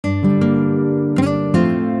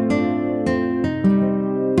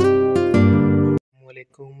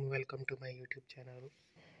to my YouTube channel.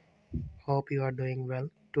 Hope you are doing well.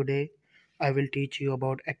 Today I will teach you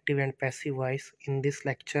about active and passive voice. In this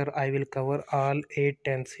lecture I will cover all 8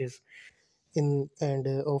 tenses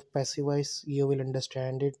of passive voice. You will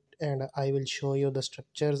understand it and I will show you the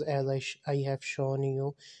structures as I have shown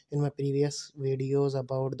you in my previous videos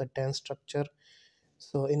about the tense structure.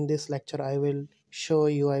 So in this lecture I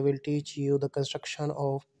will teach you the construction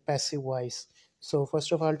of passive voice. So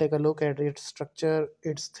first of all, take a look at its structure,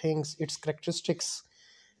 its things, its characteristics.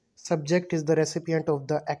 Subject is the recipient of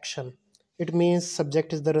the action. It means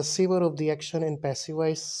subject is the receiver of the action. In passive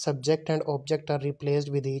voice, subject and object are replaced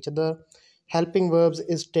with each other. Helping verbs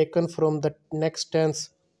is taken from the next tense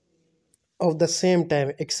of the same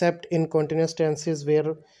time, except in continuous tenses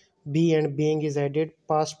where be and being is added.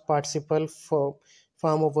 Past participle for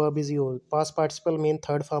form of verb is used. Past participle mean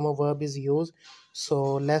third form of verb is used.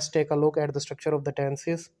 So let's take a look at the structure of the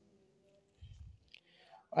tenses.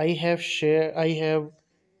 I have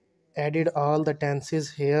added all the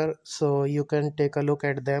tenses here so you can take a look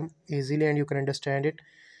at them easily and you can understand it.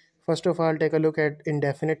 First of all, take a look at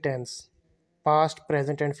indefinite tense, past,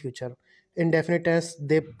 present and future. Indefinite tense,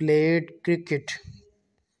 they played cricket.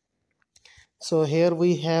 So here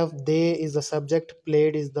we have they is the subject,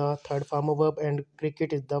 played is the third form of verb and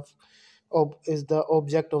cricket is the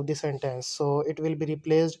object of the sentence. So it will be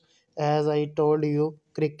replaced as I told you.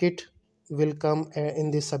 Cricket will come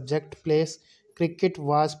in the subject place. Cricket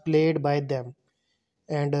was played by them,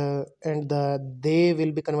 and the they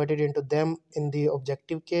will be converted into them in the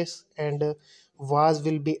objective case, and was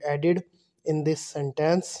will be added in this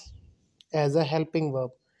sentence as a helping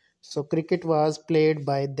verb. So cricket was played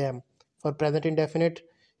by them. For present indefinite,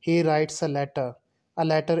 he writes a letter. A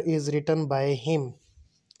letter is written by him.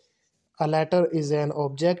 A letter is an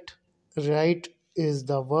object, write is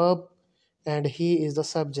the verb, and he is the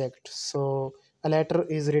subject. So a letter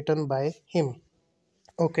is written by him.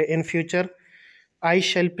 Okay, in future, I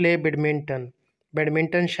shall play badminton.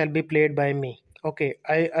 Badminton shall be played by me. Okay,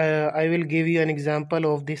 I will give you an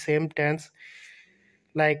example of the same tense.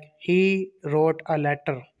 Like he wrote a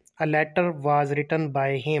letter. A letter was written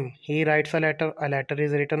by him. He writes a letter. A letter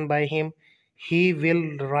is written by him. He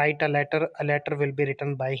will write a letter. A letter will be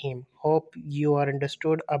written by him. Hope you are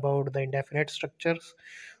understood about the indefinite structures.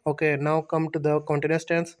 Okay, now come to the continuous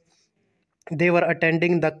tense. They were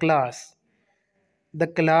attending the class. The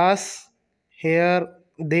class here,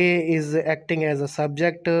 they is acting as a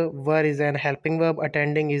subject, were is an helping verb,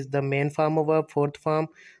 attending is the main form of verb, fourth form,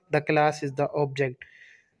 the class is the object.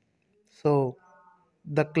 So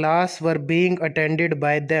the class were being attended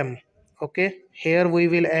by them. Okay, here we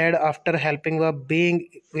will add after helping verb being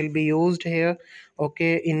will be used here.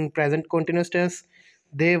 Okay, in present continuous tense,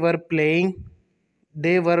 they were playing,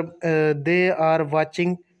 they are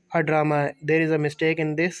watching a drama. There is a mistake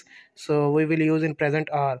in this, so we will use in present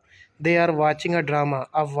are. They are watching a drama.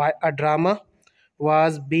 A drama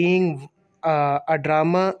was being a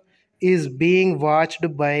drama is being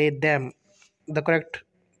watched by them. The correct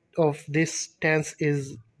of this tense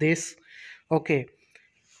is this. Okay,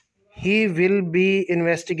 he will be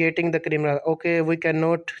investigating the criminal. Okay, we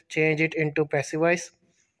cannot change it into passive voice.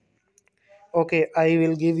 Okay, I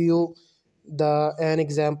will give you the an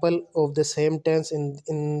example of the same tense.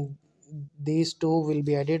 In these two will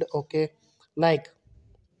be added. Okay, like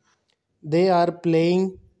they are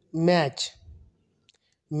playing match.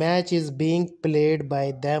 Match is being played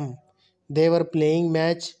by them. They were playing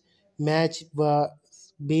match. Match was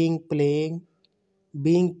being played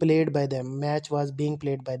by them. Match was being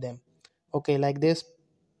played by them. Okay, like this.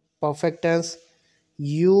 Perfect tense,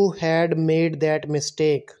 you had made that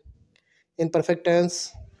mistake. In perfect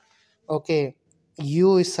tense, okay,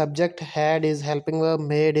 you is subject, had is helping verb,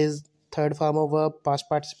 made is third form of verb, past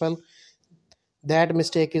participle. That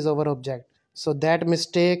mistake is our object. So that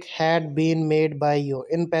mistake had been made by you.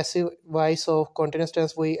 In passive voice of continuous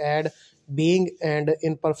tense we add being, and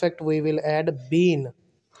in perfect we will add been.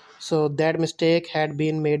 So that mistake had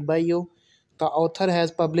been made by you. The author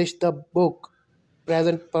has published the book.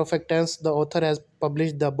 Present perfect tense, the author has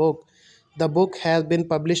published the book. The book has been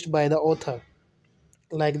published by the author.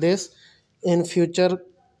 Like this. In future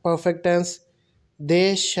perfect tense,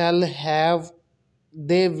 they shall have,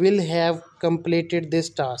 they will have completed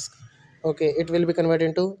this task. Okay, it will be converted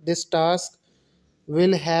into this task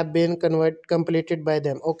will have been completed by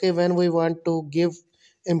them. Okay, when we want to give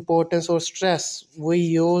importance or stress, we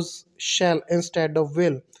use shall instead of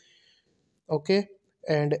will. Okay,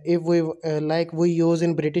 and if we like we use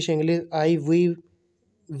in British English I we,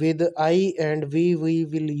 with I and we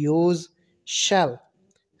will use shall.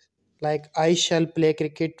 Like I shall play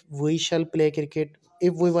cricket, we shall play cricket.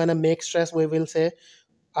 If we want to make stress we will say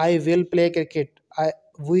I will play cricket.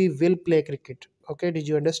 We will play cricket. Okay, did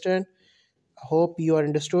you understand? Hope you are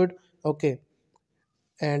understood. Okay.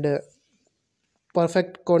 And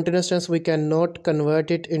perfect continuous tense, we cannot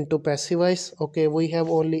convert it into passive voice. Okay, we have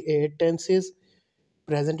only 8 tenses: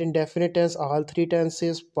 present indefinite tense all three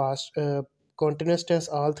tenses, past continuous tense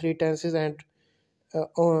all three tenses, and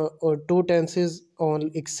or two tenses all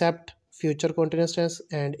except future continuous tense.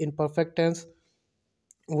 And in perfect tense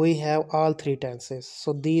we have all three tenses.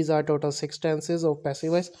 So these are total 6 tenses of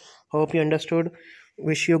passive voice. Hope you understood.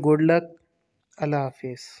 Wish you good luck. Allah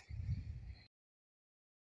Hafiz.